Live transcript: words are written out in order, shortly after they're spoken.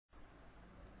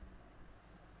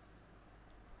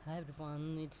Hi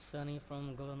everyone, it's Sunny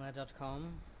from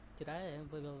goldeneye.com. Today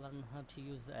we will learn how to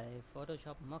use a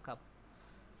Photoshop mockup.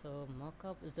 So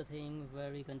mockup is the thing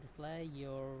where you can display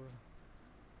your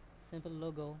simple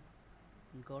logo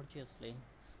gorgeously.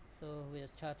 So we are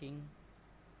starting.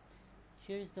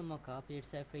 Here is the mockup.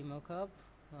 It's a free mockup.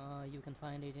 You can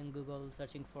find it in Google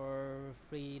searching for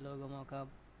free logo mockup,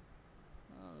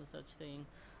 such thing.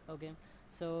 Okay,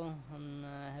 so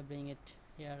I have bring it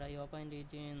here. I opened it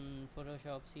in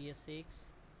Photoshop CS6.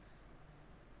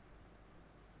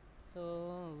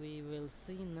 So we will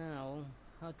see now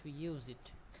how to use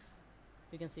it.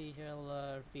 You can see here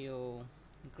are few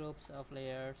groups of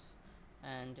layers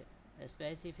and a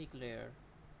specific layer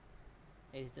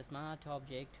is the smart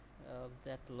object of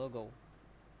that logo,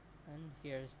 and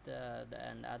here's the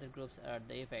and other groups are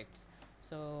the effects.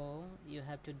 So you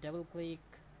have to double click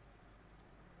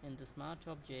in the smart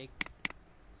object,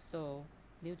 so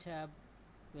new tab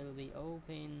will be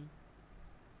open.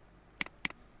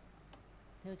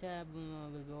 New tab will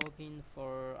be open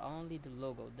for only the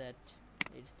logo, that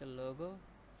it's the logo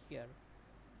here.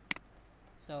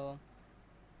 So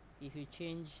if you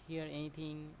change here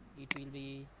anything, it will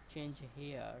be changed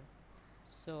here.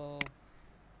 So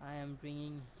I am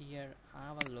bringing here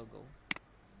our logo,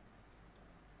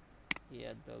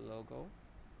 here the logo,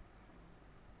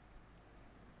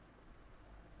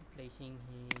 placing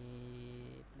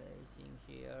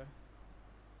here.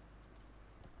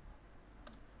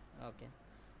 Okay,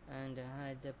 and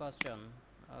hide the position.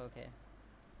 Okay,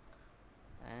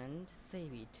 and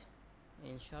save it.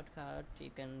 In shortcut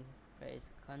you can press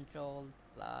Ctrl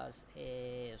plus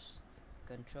S.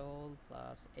 Ctrl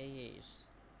plus S.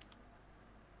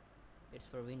 It's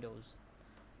for Windows.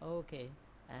 Okay,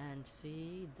 and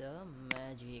see the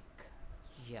magic.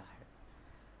 Yeah.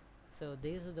 So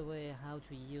this is the way how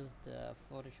to use the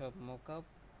Photoshop mockup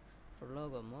for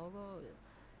logo.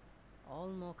 All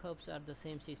mockups are the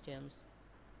same systems.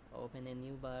 Open a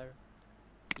new bar.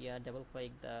 Here double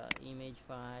click the image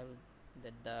file,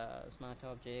 that the smart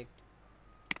object.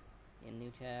 In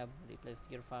new tab, replace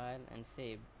your file and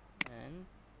save, and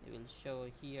it will show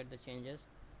here the changes,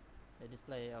 the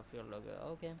display of your logo.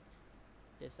 Okay,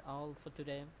 that's all for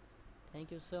today.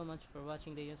 Thank you so much for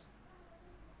watching this.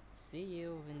 See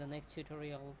you in the next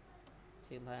tutorial.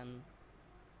 Till then,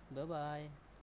 bye bye.